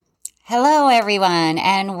Hello, everyone,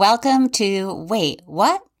 and welcome to Wait,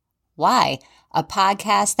 What? Why? A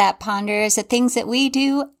podcast that ponders the things that we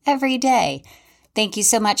do every day. Thank you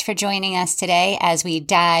so much for joining us today as we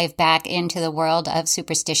dive back into the world of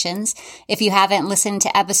superstitions. If you haven't listened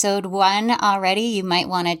to episode 1 already, you might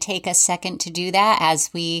want to take a second to do that as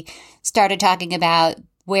we started talking about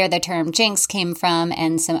where the term jinx came from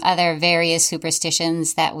and some other various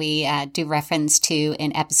superstitions that we do reference to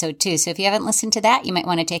in episode 2. So if you haven't listened to that, you might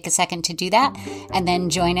want to take a second to do that and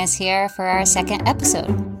then join us here for our second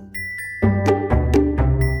episode.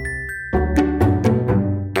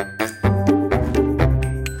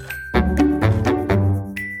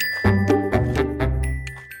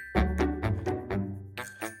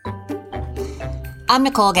 I'm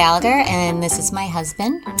Nicole Gallagher, and this is my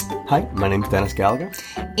husband. Hi, my name's Dennis Gallagher.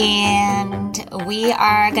 And we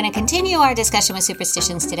are going to continue our discussion with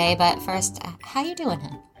superstitions today, but first, how you doing,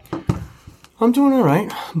 hon? I'm doing all right.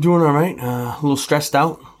 A little stressed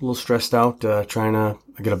out. Trying to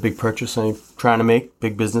get a big purchase I'm trying to make.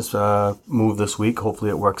 Big business move this week. Hopefully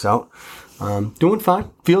it works out. Doing fine.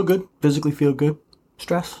 Feel good. Physically feel good.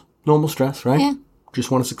 Stress. Normal stress, right? Yeah. Just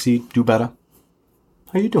want to succeed. Do better.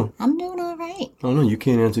 How you doing? I'm doing all right. Oh, no, you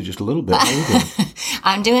can't answer just a little bit. How you doing?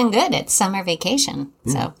 I'm doing good. It's summer vacation.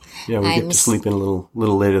 Yeah. So yeah, we get to sleep in a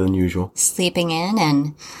little later than usual. Sleeping in,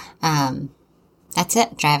 and that's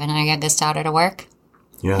it. Driving our youngest daughter to work.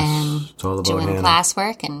 Yes, and it's all about doing Hannah.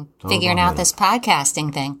 classwork and figuring out this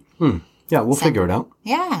podcasting thing. Yeah, we'll figure it out.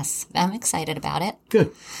 Yes, I'm excited about it.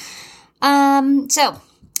 Good.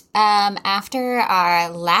 After our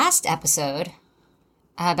last episode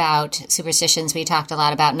about superstitions, we talked a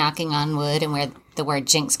lot about knocking on wood and where the word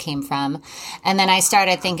jinx came from. And then I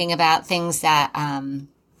started thinking about things that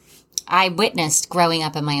I witnessed growing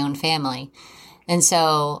up in my own family. And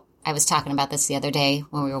so I was talking about this the other day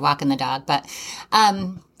when we were walking the dog. But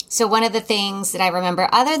so one of the things that I remember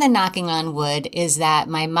other than knocking on wood is that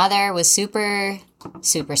my mother was super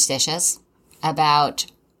superstitious about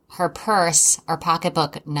her purse or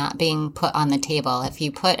pocketbook not being put on the table. If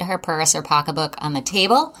you put her purse or pocketbook on the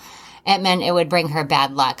table, it meant it would bring her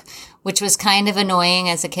bad luck, which was kind of annoying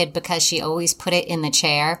as a kid because she always put it in the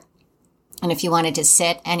chair. And if you wanted to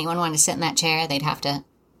sit, anyone wanted to sit in that chair, they'd have to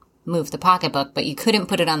move the pocketbook, but you couldn't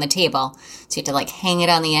put it on the table. So you had to hang it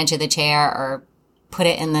on the edge of the chair or put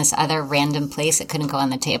it in this other random place. It couldn't go on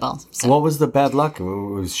the table. So, what was the bad luck?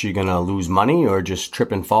 Was she going to lose money or just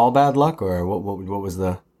trip and fall bad luck? Or what was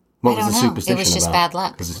the... What was the superstition about? It was just bad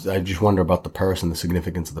luck. 'Cause I just wonder about the purse and the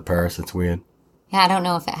significance of the purse. It's weird. Yeah, I don't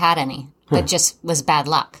know if it had any. It just was bad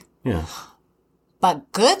luck. Yeah.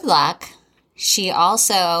 But good luck, she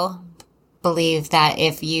also believed that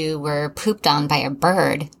if you were pooped on by a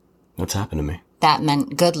bird... That's happened to me. That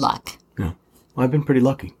meant good luck. Yeah. Well, I've been pretty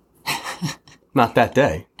lucky. Not that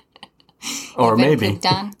day. Or maybe. Pooped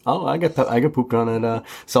on? Oh, I got pooped on at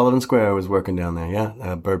Sullivan Square. I was working down there. Yeah,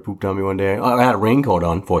 a bird pooped on me one day. I had a raincoat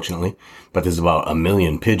on, fortunately, but there's about 1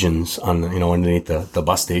 million pigeons on underneath the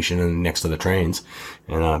bus station and next to the trains,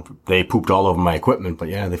 and they pooped all over my equipment. But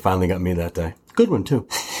yeah, they finally got me that day. Good one too.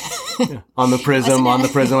 Yeah. On the prism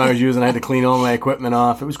I was using, I had to clean all my equipment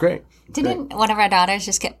off. It was great. Didn't one of our daughters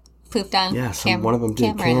just get pooped on? Yeah, one of them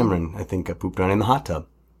did. Cameron, I think, got pooped on in the hot tub.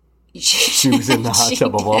 She was in the hot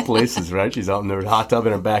tub of all places, right? She's out in the hot tub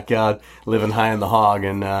in her backyard, living high in the hog.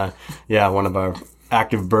 And, one of our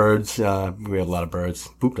active birds, we had a lot of birds,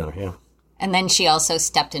 pooped on her, yeah. And then she also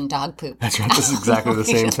stepped in dog poop. That's right. This is exactly the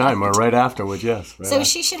same time, or right afterwards, yes. Right so after.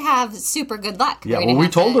 She should have super good luck. Yeah, well, we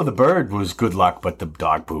told her the bird was good luck, but the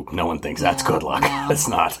dog poop, no one thinks that's good luck. No. It's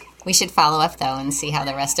not. We should follow up, though, and see how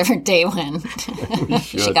the rest of her day went.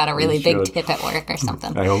 She got a really big tip at work or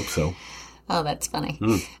something. I hope so. Oh, that's funny.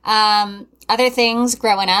 Other things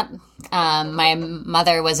growing up, my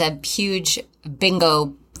mother was a huge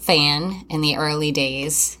bingo fan in the early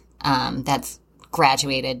days. That's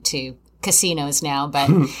graduated to casinos now, but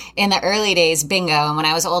in the early days, bingo. And when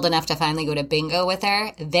I was old enough to finally go to bingo with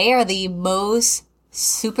her, they are the most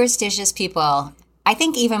superstitious people. I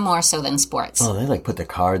think even more so than sports. Oh, they put the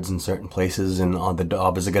cards in certain places, and all the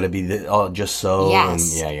dollars are going to be just so.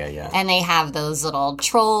 Yes. And yeah. And they have those little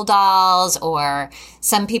troll dolls, or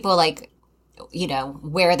some people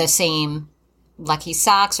wear the same lucky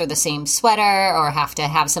socks or the same sweater, or have to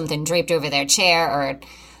have something draped over their chair, or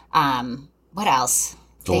what else?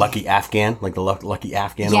 The lucky Afghan, the lucky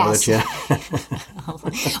Afghan over the chair.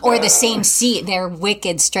 Or the same seat. They're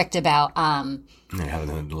wicked strict about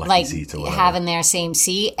having the lucky seats or whatever. Having their same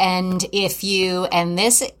seat. And if you, and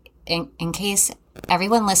this, in case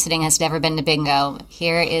everyone listening has never been to bingo,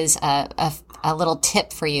 here is a little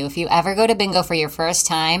tip for you. If you ever go to bingo for your first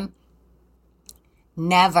time,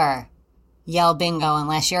 never, yell bingo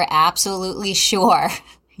unless you're absolutely sure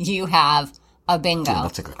you have a bingo. Yeah,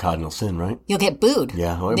 that's like a cardinal sin, right? You'll get booed.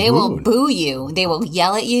 Yeah. They will boo you. They will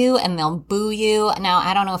yell at you and they'll boo you. Now,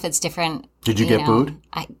 I don't know if it's different. Did you get booed?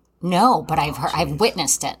 No, but I've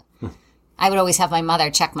witnessed it. I would always have my mother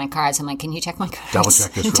check my cards. I'm like, can you check my cards? Double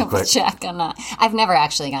check this real quick. Double check. I've never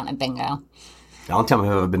actually gotten a bingo. The only time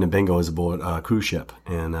I've ever been to bingo was aboard a cruise ship,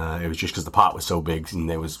 and it was just because the pot was so big and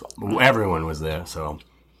everyone was there. So,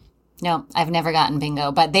 no, I've never gotten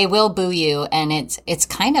bingo, but they will boo you, and it's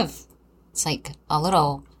kind of like a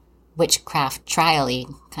little witchcraft trial-y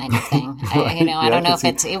kind of thing. Right. I don't know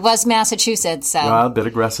if it was Massachusetts, so a bit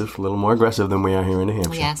aggressive, a little more aggressive than we are here in New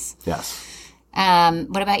Hampshire. Yes.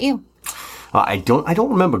 What about you? I don't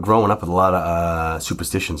remember growing up with a lot of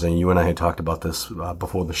superstitions, and you and I had talked about this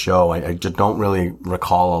before the show. I just don't really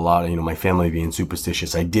recall a lot of, my family being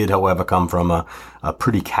superstitious. I did, however, come from a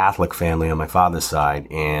pretty Catholic family on my father's side,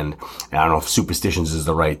 and I don't know if superstitions is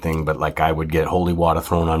the right thing, but like I would get holy water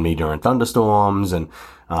thrown on me during thunderstorms, and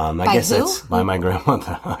I guess that's by my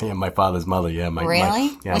grandmother. Yeah, my father's mother. Yeah,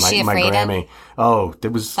 really? Was she my afraid Grammy. Oh,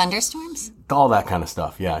 there was thunderstorms. All that kind of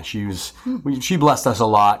stuff. Yeah, she blessed us a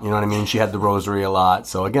lot. You know what I mean? She had the rosary a lot.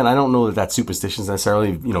 So again, I don't know that that's superstitions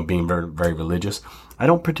necessarily, being very, very religious. I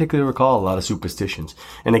don't particularly recall a lot of superstitions.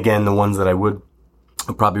 And again, the ones that I would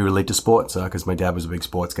probably relate to sports, because my dad was a big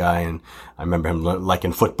sports guy, and I remember him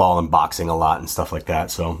liking football and boxing a lot and stuff like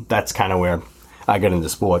that. So that's kind of where I got into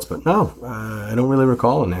sports. But no, I don't really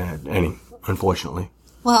recall any, unfortunately.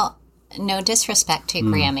 Well, no disrespect to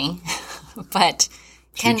Grammy, but...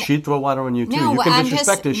 She'd throw water on you, too. No, you can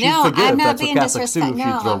disrespect her. She'd forgive. I'm not That's being what Catholics do.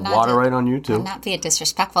 disrespectful. She'd throw water right on you, too. I'm not being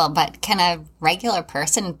disrespectful, but can a regular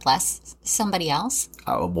person bless somebody else?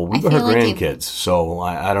 Well, we were her grandkids, so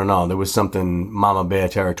I don't know. There was something Mama Bear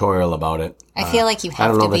territorial about it. I feel like you have to be... I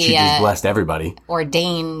don't know that she just blessed everybody.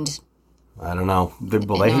 Ordained... I don't know. We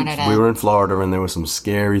were in Florida, and there were some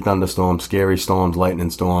scary thunderstorms, scary storms, lightning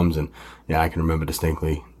storms, and yeah, I can remember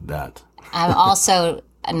distinctly that. I'm also...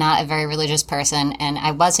 not a very religious person, and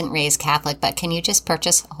I wasn't raised Catholic, but can you just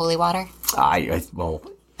purchase holy water? Right.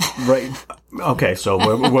 Okay, so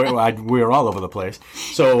we're all over the place.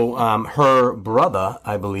 So her brother,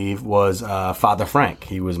 I believe, was Father Frank.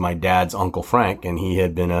 He was my dad's Uncle Frank, and he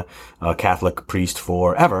had been a Catholic priest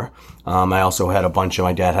forever. I also had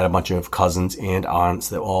my dad had a bunch of cousins and aunts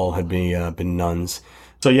that all had been nuns.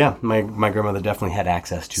 So yeah, my grandmother definitely had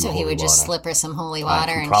access to holy water. So he would just slip her some holy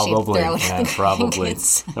water and probably, she'd throw it in the probably.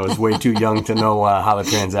 I was way too young to know how the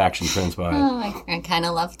transaction transpired. Oh, I kind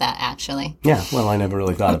of love that, actually. Yeah, well, I never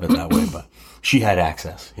really thought of it that way, but she had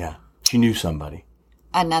access, yeah. She knew somebody.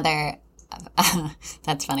 That's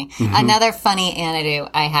funny. Mm-hmm. Another funny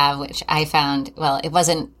anecdote I have, which I found, well, it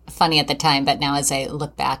wasn't funny at the time, but now as I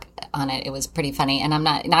look back on it, it was pretty funny. And I'm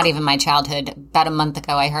not even my childhood. About a month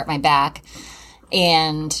ago, I hurt my back.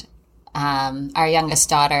 And our youngest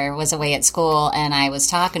daughter was away at school, and I was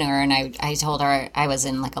talking to her, and I told her I was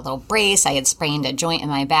in like a little brace. I had sprained a joint in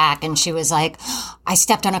my back, and she was like, I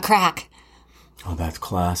stepped on a crack. Oh, that's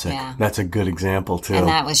classic. Yeah. That's a good example, too. And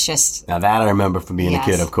that was just... Now, that I remember from being a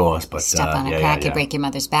kid, of course. But step on a crack, you break your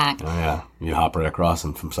mother's back. Oh, yeah. You hop right across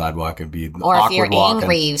them from sidewalk. It'd be or awkward if you're walking.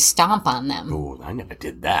 angry, you stomp on them. Ooh, I never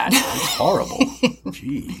did that. That's horrible.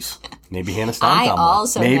 Jeez. Maybe Hannah stomped on one.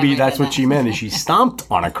 Also Maybe that's what she meant, is she stomped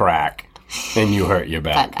on a crack. And you hurt your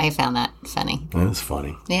back. But I found that funny. That is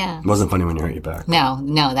funny. Yeah. It wasn't funny when you hurt your back. No,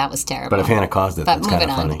 that was terrible. But if Hannah caused it, that's kind of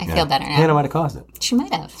funny. I feel better now. Hannah might have caused it. She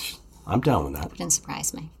might have. I'm down with that. Didn't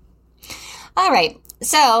surprise me. All right.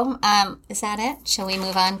 So, is that it? Shall we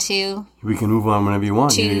move on to... We can move on whenever you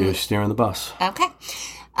want. You're steering the bus. Okay.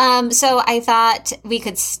 So I thought we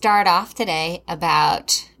could start off today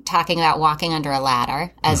about talking about walking under a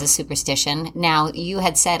ladder as a superstition. Now, you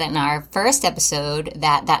had said in our first episode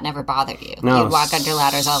that never bothered you. No, you'd walk under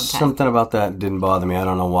ladders all the time. Something about that didn't bother me. I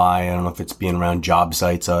don't know why. I don't know if it's being around job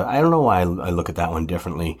sites. I don't know why I look at that one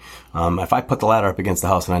differently. If I put the ladder up against the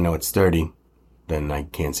house and I know it's sturdy, then I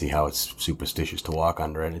can't see how it's superstitious to walk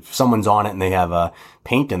under it. If someone's on it and they have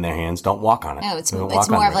paint in their hands, don't walk on it. No, it's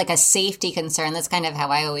more of like a safety concern. That's kind of how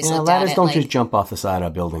I always looked at it. Ladders don't just jump off the side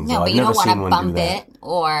of buildings. No, but you don't want to bump it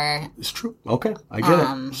or... It's true. Okay, I get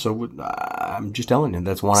it. So I'm just telling you,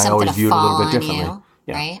 that's one I always viewed a little bit differently.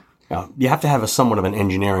 Right? You have to have somewhat of an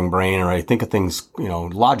engineering brain, or I think of things,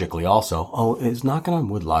 logically also. Oh, is knocking on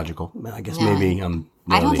wood logical? I guess maybe I'm...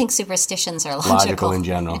 I don't think superstitions are logical in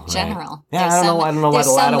general. In general. Yeah, I don't know why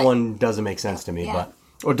the ladder one doesn't make sense to me, but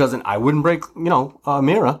or doesn't. I wouldn't break, a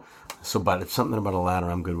mirror. But if something about a ladder,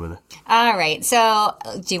 I'm good with it. All right. So,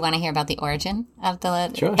 do you want to hear about the origin of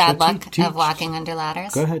the bad luck of walking under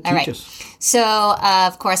ladders? Go ahead, teach us. So,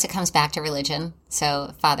 of course, it comes back to religion.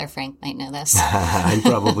 So, Father Frank might know this. He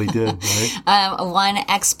probably did, right? One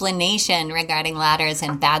explanation regarding ladders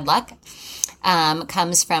and bad luck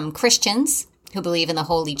comes from Christians who believe in the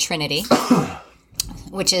Holy Trinity,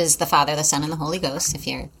 which is the Father, the Son, and the Holy Ghost. If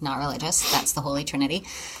you're not religious, that's the Holy Trinity.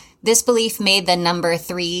 This belief made the number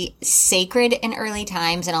 3 sacred in early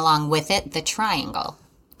times, and along with it, the triangle.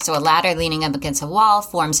 So a ladder leaning up against a wall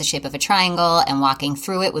forms the shape of a triangle, and walking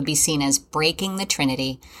through it would be seen as breaking the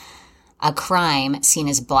Trinity, a crime seen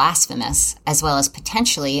as blasphemous, as well as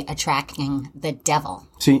potentially attracting the devil.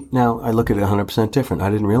 See, now I look at it 100% different.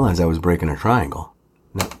 I didn't realize I was breaking a triangle.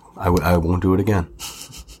 No, I won't do it again.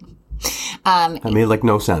 It made like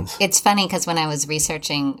no sense. It's funny because when I was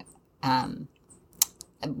researching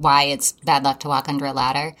why it's bad luck to walk under a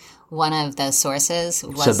ladder, one of the sources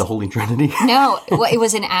was... Said the Holy Trinity? No, it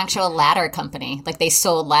was an actual ladder company. Like, they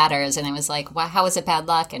sold ladders, and it was like, wow, how is it bad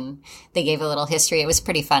luck? And they gave a little history. It was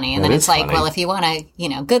pretty funny. And then it's like, well, if you want a,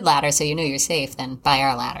 good ladder so you know you're safe, then buy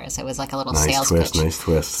our ladders. It was like a little sales pitch. Nice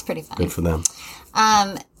twist. It's pretty funny. Good for them.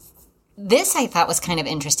 This I thought was kind of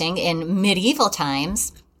interesting. In medieval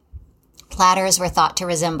times, ladders were thought to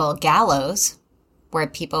resemble gallows, where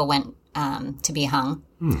people went to be hung.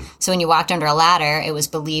 So when you walked under a ladder, it was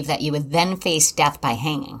believed that you would then face death by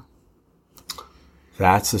hanging.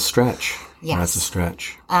 That's a stretch. Yes. That's a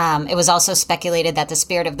stretch. It was also speculated that the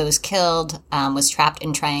spirit of those killed was trapped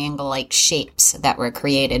in triangle-like shapes that were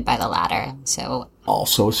created by the ladder. So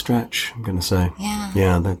also a stretch, I'm going to say. Yeah.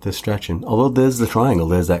 Yeah, they're stretching. Although there's the triangle.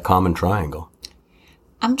 There's that common triangle.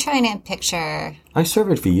 I'm trying to picture... I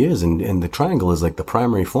surveyed for years, and the triangle is like the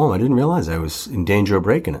primary form. I didn't realize I was in danger of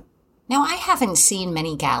breaking it. Now, I haven't seen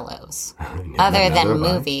many gallows other than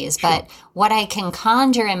movies, but what I can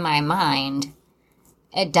conjure in my mind,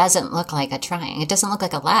 it doesn't look like a triangle. It doesn't look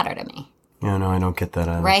like a ladder to me. Yeah, no, I don't get that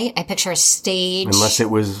either. Right? I picture a stage. Unless it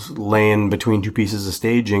was laying between 2 pieces of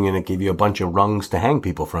staging and it gave you a bunch of rungs to hang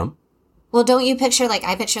people from. Well, don't you picture,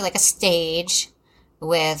 I picture a stage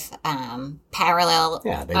with parallel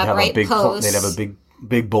they'd upright have a big posts. They'd have a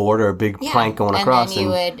big board or a big plank going across,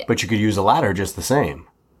 but you could use a ladder just the same.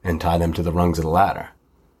 And tie them to the rungs of the ladder.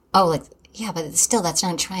 Oh, but still, that's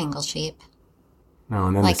not a triangle shape. No,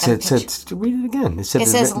 and then it said, read it again. It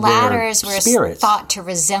says ladders were thought to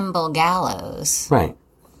resemble gallows. Right.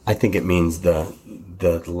 I think it means the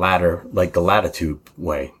ladder, like the latitude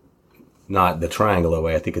way, not the triangular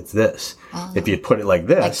way. I think it's this. Oh. If you put it like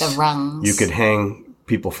this, like the rungs, you could hang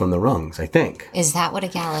people from the rungs, I think. Is that what a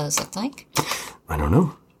gallows looked like? I don't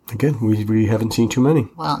know. Again, we haven't seen too many.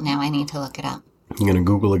 Well, now I need to look it up. You going to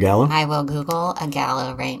Google a gallow? I will Google a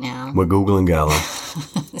gallow right now. We're Googling gallow.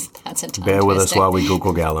 That's a tongue Bear with twister. us while we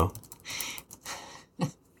Google gallow.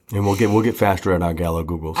 And we'll get faster at our gallow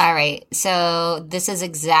Googles. All right. So this is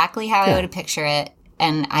exactly how I would picture it.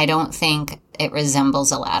 And I don't think it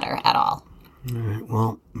resembles a ladder at all. All right.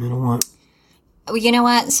 Well, you know what? You know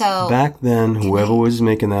what? So back then, whoever was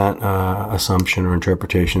making that assumption or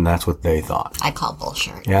interpretation, that's what they thought. I call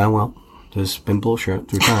bullshit. Yeah, well, there's been bullshit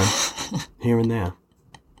through time, here and there.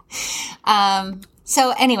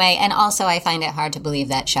 So anyway, and also I find it hard to believe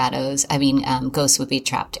that ghosts would be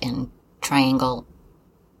trapped in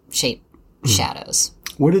triangle-shaped shadows.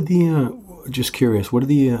 What did just curious, what do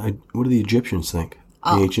the Egyptians think?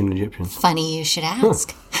 The ancient Egyptians? Funny you should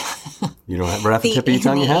ask. Huh. You don't have, right off the tip of your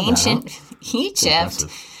tongue you have that, ancient Egypt,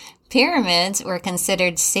 pyramids were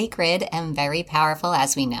considered sacred and very powerful,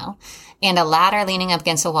 as we know. And a ladder leaning up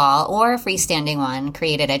against a wall or a freestanding one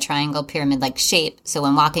created a triangle pyramid-like shape. So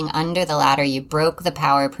when walking under the ladder, you broke the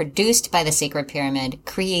power produced by the sacred pyramid,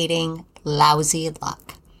 creating lousy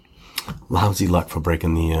luck. Lousy luck for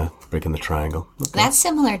breaking the triangle. Okay. That's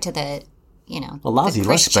similar to the, Well, lousy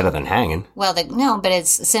luck's better than hanging. Well, but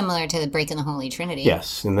it's similar to the breaking the Holy Trinity.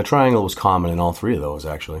 Yes, and the triangle was common in all 3 of those,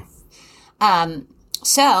 actually.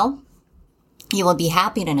 So you will be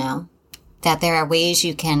happy to know that there are ways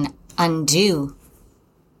you can undo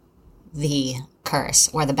the curse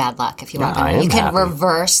or the bad luck if you want to. You can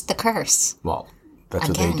reverse the curse. Well, that's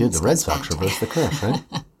what they did. The Red Sox reversed the curse, right?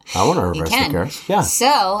 I want to reverse the curse. Yeah.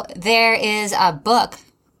 So there is a book,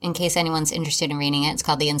 in case anyone's interested in reading it. It's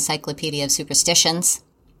called The Encyclopedia of Superstitions.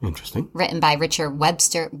 Interesting. Written by Richard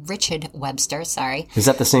Webster, sorry. Is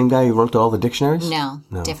that the same guy who wrote all the dictionaries? No,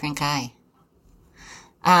 different guy.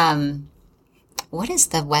 What is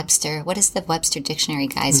the Webster dictionary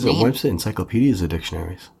guy's name? Webster encyclopedias of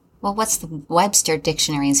dictionaries. Well, what's the Webster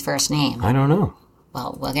dictionary's first name? I don't know.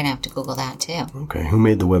 Well, we're going to have to Google that, too. Okay, who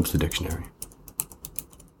made the Webster dictionary?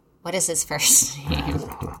 What is his first name?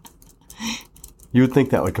 You would think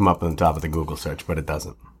that would come up on the top of the Google search, but it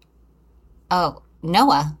doesn't. Oh,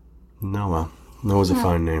 Noah. Noah. Noah's a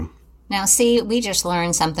fine name. Now, see, we just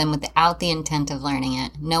learned something without the intent of learning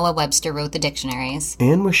it. Noah Webster wrote the dictionaries.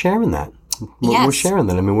 And we're sharing that. Yes. We're sharing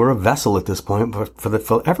that. I mean, we're a vessel at this point, but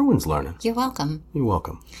for everyone's learning. You're welcome. You're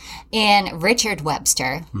welcome. And Richard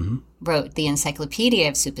Webster wrote the Encyclopedia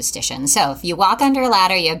of Superstitions. So if you walk under a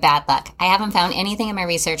ladder, you have bad luck. I haven't found anything in my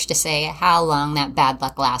research to say how long that bad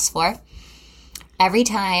luck lasts for. Every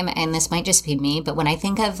time, and this might just be me, but when I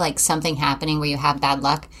think of like something happening where you have bad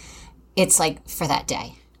luck, it's like for that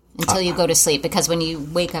day until you go to sleep, because when you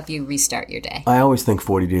wake up, you restart your day. I always think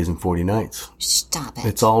 40 days and 40 nights. Stop it.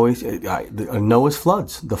 It's always Noah's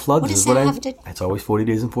floods. The floods What does is what that I. have to- It's always 40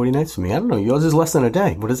 days and 40 nights for me. I don't know. Yours is less than a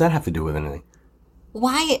day. What does that have to do with anything?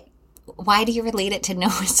 Why do you relate it to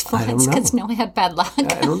Noah's I don't floods? know. Because Noah had bad luck. I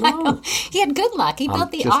don't know. He had good luck. He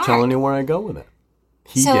built the just ark. telling you where I go with it.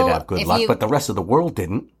 He So, did have good if luck, you- but the rest of the world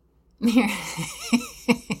didn't. We're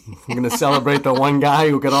going to celebrate the one guy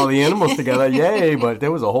who got all the animals together. Yay. But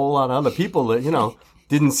there was a whole lot of other people that,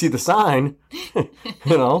 didn't see the sign.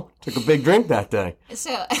 Took a big drink that day.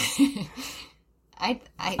 So, I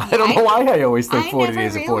don't know why I always think 40 never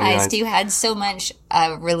days and 40 realized nights. you had so much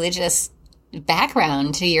religious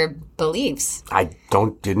background to your beliefs. I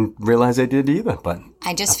didn't realize I did either, but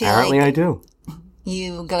I just feel apparently like I do.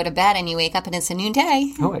 you go to bed and you wake up and it's a new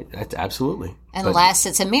day. Oh, absolutely. Unless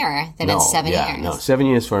it's a mirror, then it's 7 years. No, 7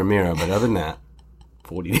 years for a mirror, but other than that,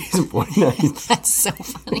 40 days and 40 nights. That's so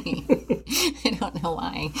funny. I don't know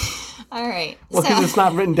why. All right. Well, because it's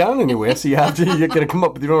not written down anywhere, so you're going to come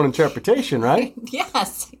up with your own interpretation, right?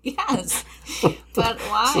 Yes. But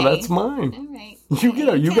why? So that's mine. All right. You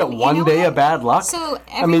get one day of bad luck. So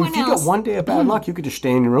I mean, if everyone you else- get one day of bad luck, you could just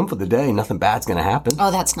stay in your room for the day. Nothing bad's going to happen.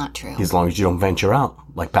 Oh, that's not true. As long as you don't venture out,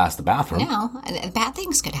 like past the bathroom. No, bad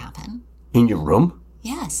things could happen. In your room?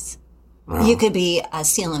 Yes. Oh. You could be, a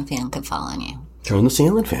ceiling fan could fall on you. Turn the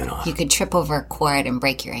ceiling fan off. You could trip over a cord and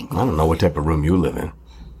break your ankle. I don't know what type of room you live in.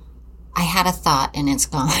 I had a thought and it's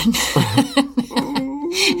gone.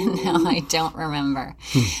 Now I don't remember.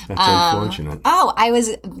 That's unfortunate.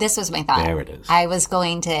 This was my thought. There it is. I was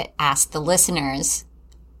going to ask the listeners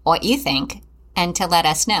what you think and to let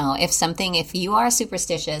us know if you are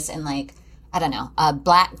superstitious and like, I don't know, a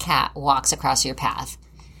black cat walks across your path.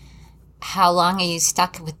 How long are you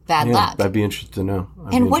stuck with bad luck? I'd be interested to know.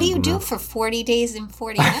 And what do you do for 40 days and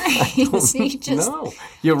 40 nights? You just No,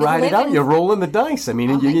 you ride it out. You're rolling the dice. I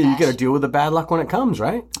mean, you got to gosh. deal with the bad luck when it comes,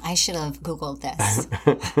 right? I should have Googled this.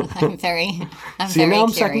 I'm very See, now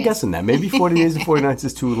I'm curious. second guessing that. Maybe 40 days and 40 nights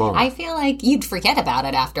is too long. I feel like you'd forget about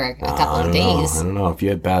it after a couple I of don't days. know. I don't know. If you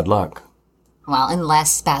had bad luck. Well,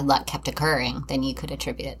 unless bad luck kept occurring, then you could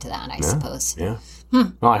attribute it to that, I suppose. Yeah.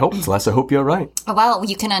 Well, I hope it's less. I hope you're right. Well,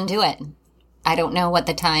 you can undo it. I don't know what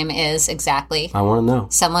the time is exactly. I want to know.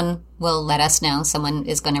 Someone will let us know. Someone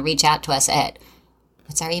is going to reach out to us at,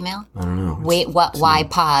 what's our email? I don't know.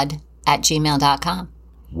 waitwhatwhypod@gmail.com.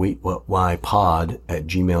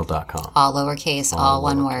 waitwhatwhypod@gmail.com. All lowercase, all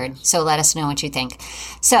one word. So let us know what you think.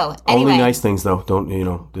 So anyway. Only nice things, though. Don't,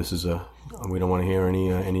 this is we don't want to hear any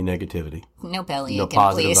negativity. No belly No aching,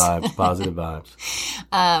 positive please. vibes. Positive vibes.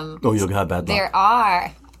 You'll have bad luck. There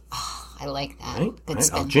are, I like that. Right? Good Right?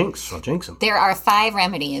 spin. I'll jinx them. There are 5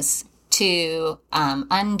 remedies to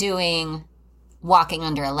undoing walking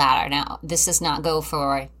under a ladder. Now, this does not go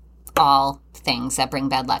for all things that bring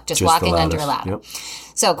bad luck, just walking the under a ladders. ladder. Yep.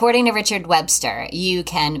 So according to Richard Webster, you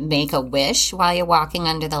can make a wish while you're walking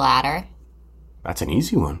under the ladder. That's an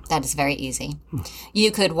easy one. That is very easy. You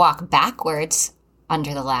could walk backwards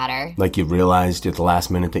under the ladder, Like you realized at the last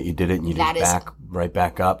minute that you did it and you That just is- right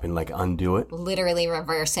back up and like undo it. literally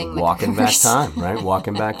reversing the Walking back curse. time, right?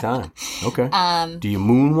 Walking back time. Okay. Do you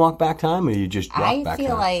moonwalk back time or you just walk I back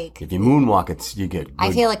feel time? like- If you moonwalk, you get good.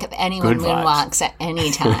 I feel like if anyone good vibes. moonwalks at any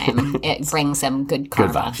time, it brings them good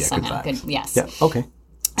karma vibes, yeah, good somehow. vibes. Yes. Yeah, okay.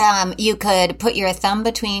 You could put your thumb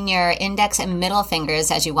between your index and middle fingers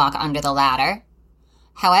as you walk under the ladder.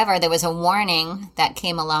 However, there was a warning that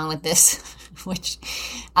came along with this, which,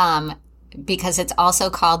 because it's also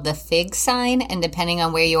called the fig sign, and depending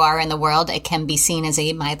on where you are in the world, it can be seen as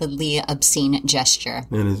a mildly obscene gesture.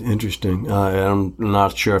 That is interesting. I'm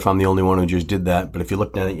not sure if I'm the only one who just did that, but if you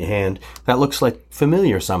look down at your hand, that looks like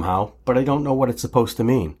familiar somehow, but I don't know what it's supposed to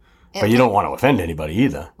mean. But you don't want to offend anybody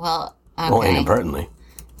either. Well, Well, okay. inadvertently.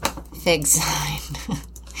 Fig sign.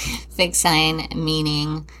 Fig sign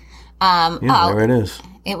meaning... Yeah, there it is.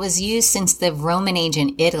 It was used since the Roman age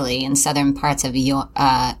in Italy and southern parts of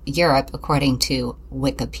Europe, according to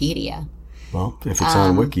Wikipedia. Well, if it's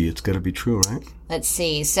on Wiki, it's got to be true, right? Let's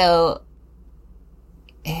see. So,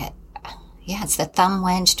 it's the thumb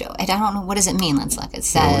wedge. I don't know. What does it mean? Let's look. It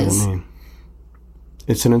says... What does it mean?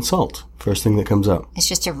 It's an insult. First thing that comes up. It's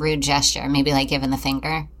just a rude gesture. Maybe like giving the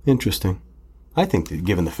finger. Interesting. I think that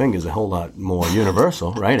giving the finger is a whole lot more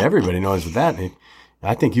universal, right? Everybody knows that.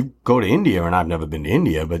 I think you go to India, and I've never been to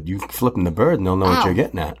India, but you flip them the bird and they'll know what you're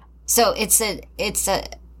getting at. So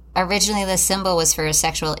originally the symbol was for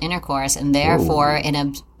sexual intercourse and therefore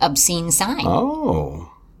an obscene sign.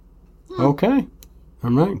 Oh. Okay. All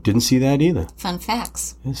right. Didn't see that either. Fun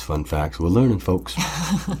facts. It's fun facts. We're learning, folks.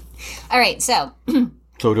 All right. So.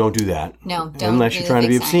 So don't do that. No, don't. Unless you're trying to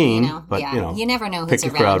be obscene. But, you never know who's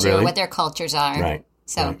around you or what their cultures are. Right.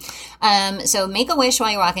 So, so make a wish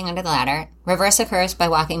while you're walking under the ladder. Reverse a curse by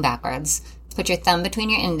walking backwards. Put your thumb between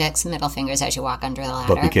your index and middle fingers as you walk under the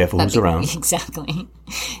ladder. But be careful who's around. Exactly.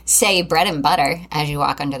 Say bread and butter as you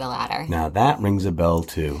walk under the ladder. Now that rings a bell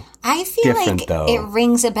too. I feel like it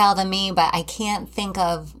rings a bell to me, but I can't think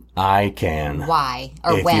of I can. Why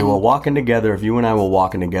or if when. If you were walking together, if you and I were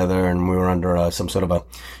walking together and we were under some sort of a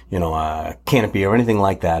canopy or anything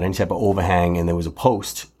like that, any type of overhang, and there was a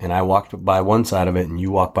post, and I walked by one side of it and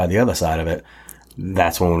you walked by the other side of it,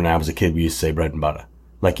 that's when I was a kid we used to say bread and butter.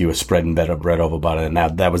 Like you were spreading bread over butter, and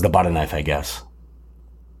that was the butter knife, I guess.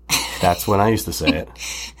 That's when I used to say it.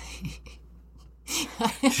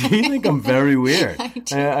 You think I'm very weird.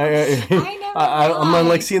 I'm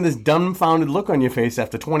like seeing this dumbfounded look on your face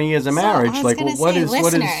after 20 years of marriage.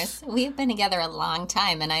 Listeners, we've been together a long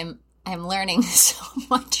time, and I'm learning so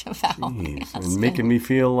much about and making me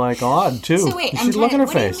feel like odd too. So wait, what do you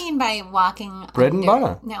mean by walking bread and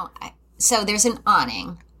butter? No, so there's an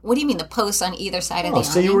awning. What do you mean, the posts on either side of the awning?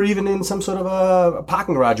 Say you were even in some sort of a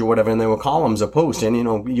parking garage or whatever, and there were columns or posts in,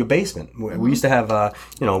 your basement. We used to have,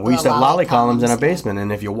 lolly columns in our basement,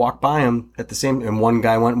 and if you walk by them at the same, and one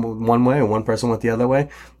guy went one way and one person went the other way,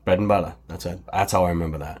 bread and butter. That's it. That's how I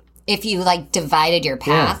remember that. If you divided your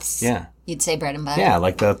paths, yeah. You'd say bread and butter. Yeah,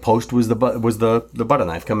 like the post was the butter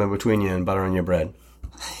knife coming between you and butter on your bread.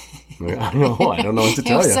 I don't know what to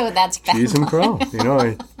tell you. So that's bad. Cheese and crow,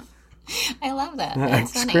 I love that.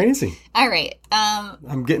 That's crazy. All right.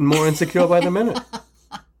 I'm getting more insecure by the minute.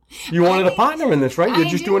 You wanted a partner in this, right? You're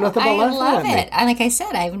just doing nothing but laughing at me. I love it. Like I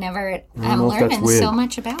said, I'm learning so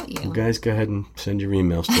much about you. You guys go ahead and send your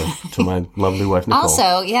emails to my lovely wife, Nicole.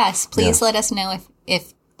 Also, yes, please let us know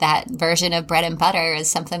if that version of bread and butter is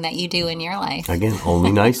something that you do in your life. Again,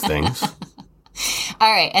 only nice things.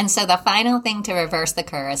 All right. And so the final thing to reverse the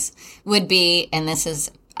curse would be, and this is,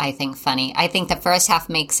 I think, funny. I think the first half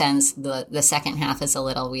makes sense. The second half is a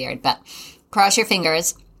little weird, but cross your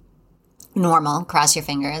fingers. Normal, cross your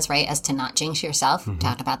fingers, right? As to not jinx yourself. Mm-hmm.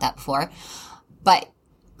 Talked about that before. But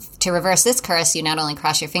to reverse this curse, you not only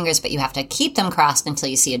cross your fingers, but you have to keep them crossed until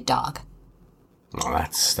you see a dog. Oh,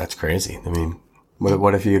 that's crazy. I mean,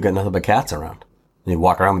 what if you got nothing but cats around? You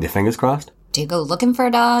walk around with your fingers crossed? Do you go looking for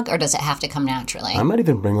a dog, or does it have to come naturally? I might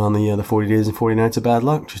even bring on the 40 days and 40 nights of bad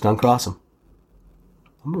luck. Just uncross them.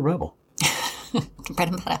 I'm a rebel. Bread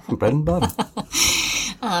and butter. Bread and butter.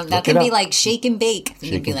 That could be like shake and bake.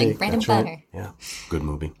 You'd be like bread and butter. Right. Yeah, good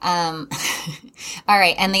movie. All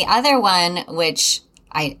right, and the other one, which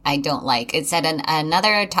I don't like, it said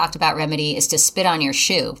another talked about remedy is to spit on your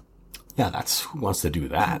shoe. Yeah, who wants to do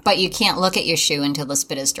that? But you can't look at your shoe until the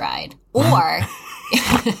spit is dried.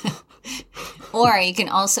 Or you can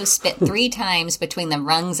also spit 3 times between the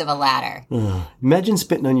rungs of a ladder. Imagine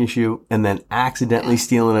spitting on your shoe and then accidentally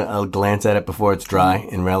stealing a glance at it before it's dry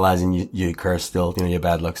and realizing your curse still, your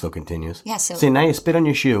bad luck still continues. Yeah, so now you spit on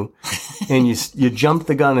your shoe and you jumped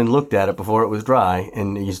the gun and looked at it before it was dry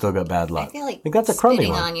and you still got bad luck. I feel like that's a crummy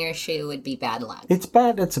spitting one. on your shoe would be bad luck. It's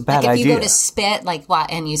bad. It's a bad idea. If you go to spit,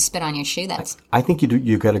 and you spit on your shoe, that's... I think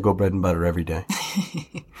you got to go bread and butter every day.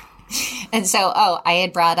 And so, I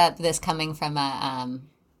had brought up this coming from a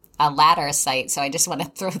ladder site, so I just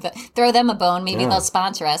want to throw them a bone. Maybe they'll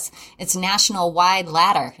sponsor us. It's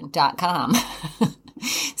nationalwideladder.com.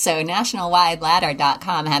 So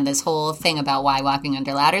nationalwideladder.com had this whole thing about why walking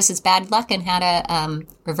under ladders is bad luck and how to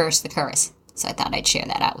reverse the curse. So I thought I'd share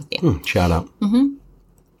that out with you. Shout out.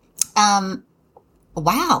 Mm-hmm.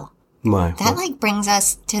 Wow. Why? That brings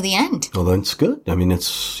us to the end. Well, that's good. I mean,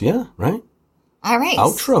 right? All right.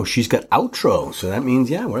 Outro. She's got outro. So that means,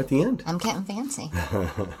 we're at the end. I'm getting fancy.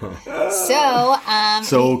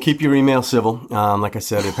 So keep your email civil. Like I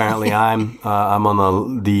said, apparently I'm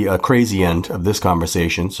on the crazy end of this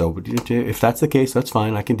conversation. So if that's the case, that's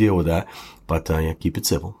fine. I can deal with that. But keep it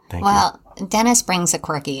civil. Thank you. Well, Dennis brings a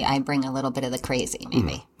quirky. I bring a little bit of the crazy,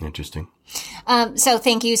 maybe. Interesting. So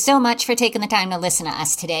thank you so much for taking the time to listen to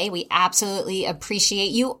us today. We absolutely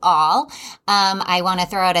appreciate you all. I want to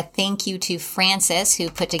throw out a thank you to Francis, who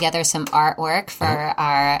put together some artwork for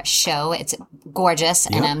our show. It's gorgeous,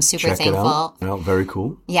 and I'm super thankful. It out. Very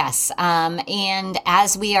cool. Yes. And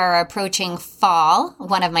as we are approaching fall,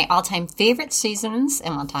 one of my all-time favorite seasons,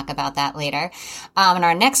 and we'll talk about that later. In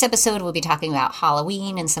our next episode, we'll be talking about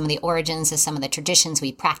Halloween and some of the origins of some of the traditions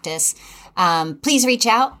we practice. Please reach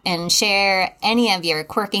out and share any of your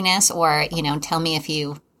quirkiness, or, tell me if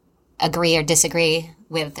you agree or disagree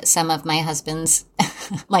with some of my husband's.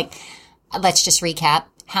 Like, let's just recap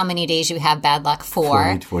how many days you have bad luck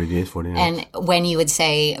for. 40 days, 40 nights. And when you would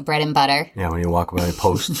say bread and butter. Yeah, when you walk by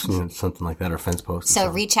posts, something like that, or fence posts. So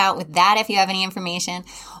reach out with that if you have any information.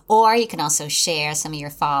 Or you can also share some of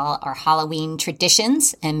your fall or Halloween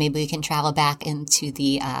traditions, and maybe we can travel back into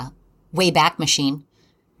the Wayback Machine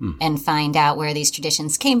and find out where these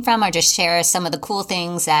traditions came from, or just share some of the cool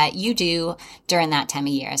things that you do during that time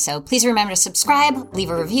of year. So please remember to subscribe, leave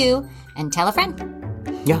a review, and tell a friend.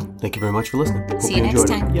 Yeah, thank you very much for listening. Hope See you next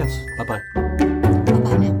enjoyed time. Yes, bye-bye.